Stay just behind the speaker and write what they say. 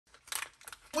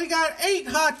we got 8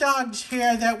 hot dogs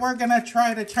here that we're gonna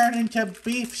try to turn into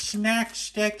beef snack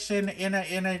sticks in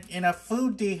a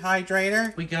food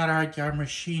dehydrator. We got our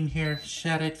machine here,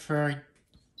 set it for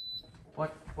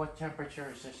what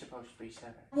temperature is this supposed to be set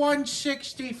at?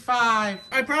 165.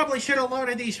 I probably should have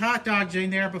loaded these hot dogs in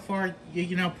there before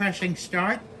you know pressing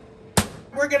start.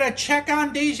 We're gonna check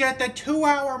on these at the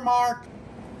 2-hour mark.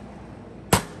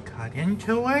 Cut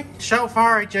into it. So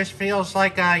far, it just feels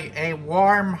like a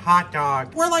warm hot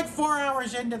dog. We're like 4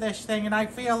 hours into this thing, and I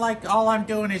feel like all I'm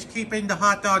doing is keeping the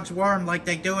hot dogs warm like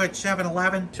they do at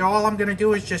 7-Eleven. So all I'm gonna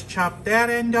do is just chop that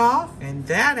end off, and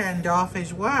that end off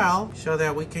as well, so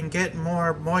that we can get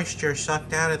more moisture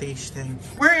sucked out of these things.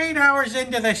 We're 8 hours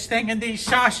into this thing, and these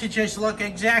sausages look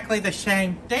exactly the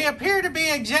same. They appear to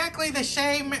be exactly the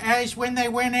same as when they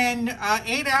went in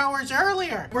 8 hours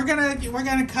earlier. We're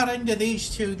gonna cut into these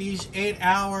two. These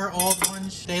 8-hour-old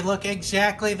ones. They look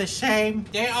exactly the same.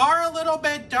 They are a little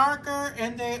bit darker,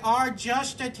 and they are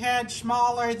just a tad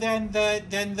smaller than the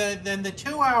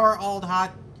 2-hour-old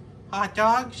hot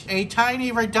dogs. A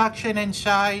tiny reduction in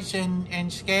size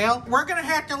and scale. We're gonna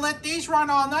have to let these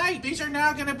run all night. These are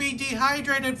now gonna be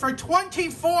dehydrated for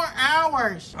 24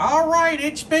 hours. All right,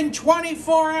 it's been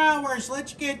 24 hours.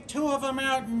 Let's get 2 of them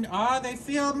out, and they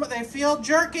feel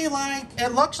jerky-like.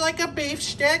 It looks like a beef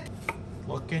stick.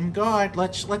 Looking good.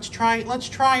 Let's try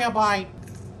a bite.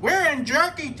 We're in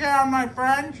Jerky Town, my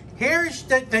friends. Here's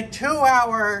the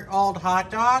 2-hour-old hot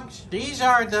dogs. These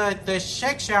are the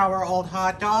 6-hour-old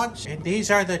hot dogs, and these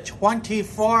are the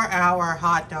 24-hour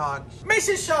hot dogs.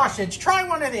 Mrs. Sausage, try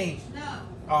one of these. No.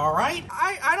 All right.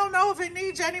 I don't know if it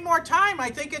needs any more time. I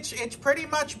think it's pretty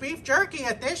much beef jerky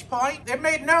at this point. It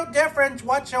made no difference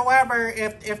whatsoever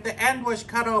if the end was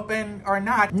cut open or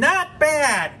not. Not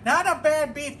bad. Not a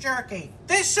bad beef jerky.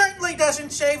 This certainly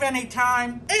doesn't save any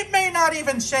time. It may not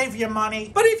even save you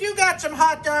money. But if you got some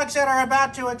hot dogs that are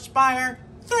about to expire,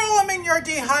 throw them in your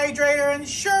dehydrator, and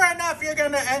sure enough, you're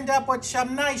going to end up with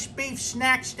some nice beef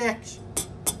snack sticks.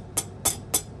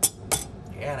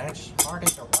 Yeah, that's hard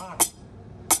as a rock.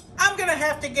 I'm gonna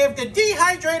have to give the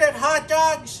dehydrated hot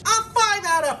dogs a 5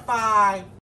 out of 5.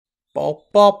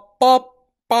 Bop, bop, bop,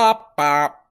 bop,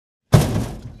 bop.